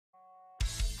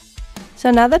So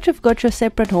now that you've got your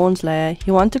separate horns layer,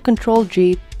 you want to Ctrl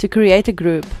G to create a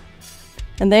group.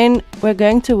 And then we're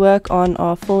going to work on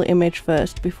our full image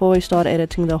first before we start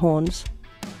editing the horns.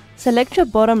 Select your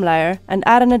bottom layer and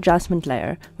add an adjustment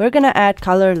layer. We're going to add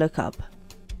color lookup.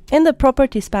 In the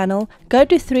properties panel, go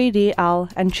to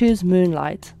 3DL and choose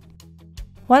Moonlight.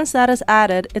 Once that is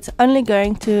added, it's only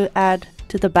going to add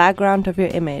to the background of your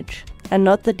image and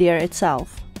not the deer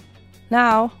itself.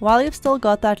 Now, while you've still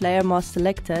got that layer mask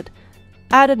selected,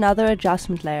 add another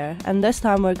adjustment layer, and this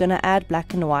time we're going to add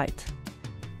black and white.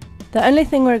 The only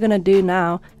thing we're going to do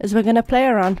now is we're going to play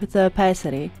around with the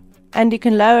opacity, and you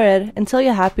can lower it until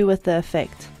you're happy with the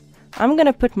effect. I'm going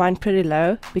to put mine pretty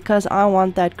low because I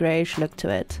want that greyish look to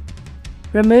it.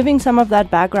 Removing some of that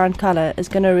background color is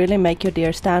going to really make your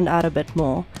deer stand out a bit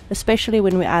more, especially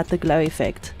when we add the glow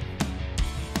effect.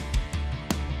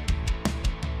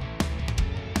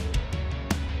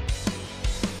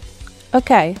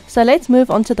 Okay, so let's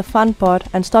move on to the fun part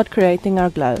and start creating our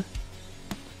glow.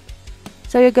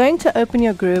 So you're going to open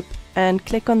your group and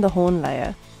click on the horn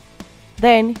layer.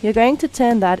 Then you're going to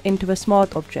turn that into a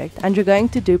smart object and you're going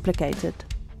to duplicate it.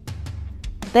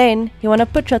 Then you want to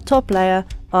put your top layer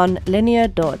on linear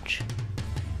dodge.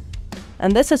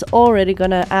 And this is already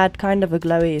going to add kind of a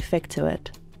glowy effect to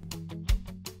it.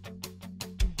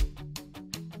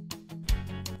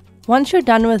 Once you're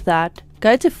done with that,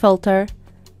 go to filter,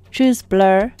 choose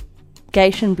blur,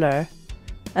 Gaussian blur,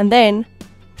 and then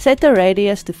set the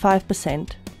radius to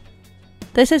 5%.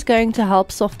 This is going to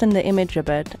help soften the image a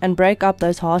bit and break up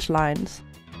those harsh lines.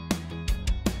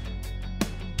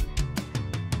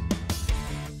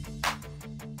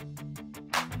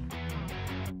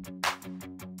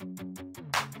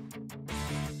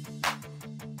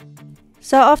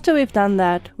 So after we've done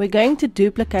that, we're going to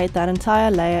duplicate that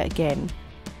entire layer again.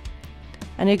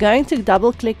 And you're going to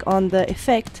double click on the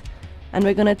effect and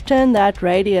we're going to turn that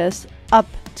radius up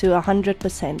to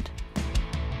 100%.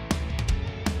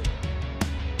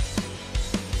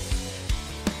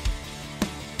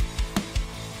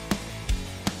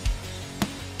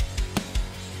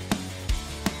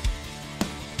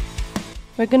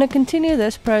 We're going to continue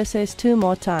this process 2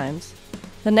 more times.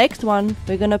 The next one,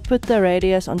 we're going to put the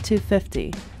radius on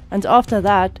 250, and after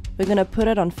that, we're going to put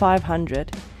it on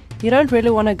 500. You don't really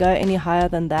want to go any higher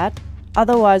than that,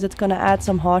 otherwise it's going to add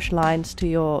some harsh lines to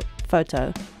your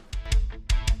photo.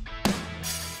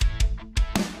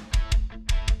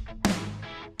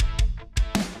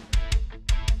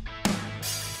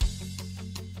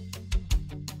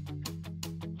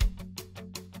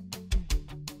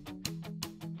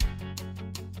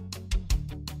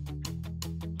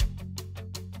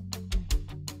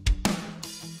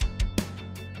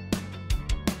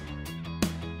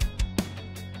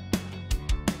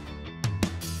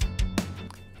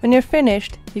 When you're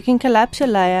finished, you can collapse your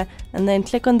layer and then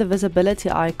click on the visibility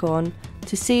icon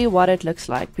to see what it looks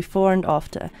like before and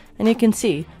after. And you can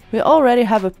see, we already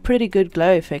have a pretty good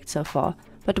glow effect so far,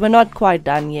 but we're not quite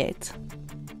done yet.